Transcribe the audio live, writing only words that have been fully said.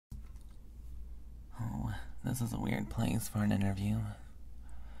This is a weird place for an interview.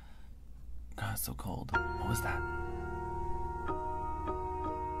 God, it's so cold. What was that?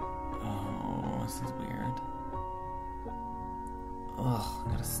 Oh, this is weird. Ugh,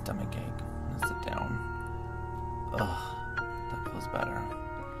 I got a stomach ache. I'm gonna sit down. Ugh, that feels better.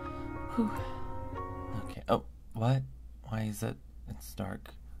 Whew. Okay. Oh, what? Why is it? It's dark.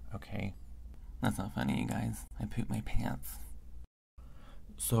 Okay. That's not funny, you guys. I pooped my pants.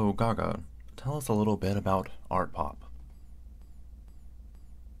 So, Gaga, tell us a little bit about art pop.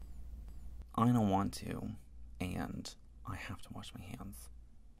 I don't want to, and I have to wash my hands.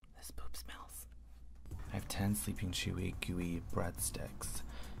 This poop smells. I have 10 sleeping chewy, gooey breadsticks,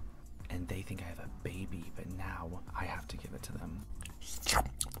 and they think I have a baby, but now I have to give it to them.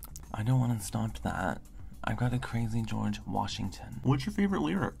 I don't want to stop that. I've got a Crazy George Washington. What's your favorite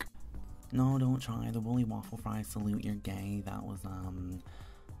lyric? No, don't try. The woolly waffle fry salute, you're gay. That was,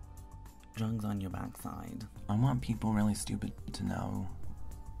 drugs on your backside. I want people really stupid to know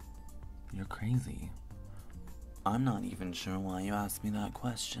you're crazy. I'm not even sure why you asked me that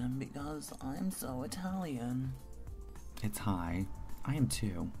question, because I'm so Italian. It's high. I am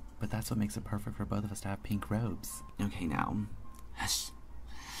too, but that's what makes it perfect for both of us to have pink robes. Okay, now. Hush.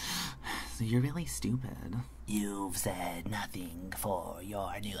 So you're really stupid. You've said nothing for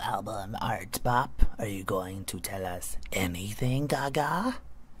your new album, Art Pop. Are you going to tell us anything, Gaga?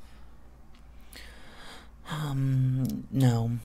 No.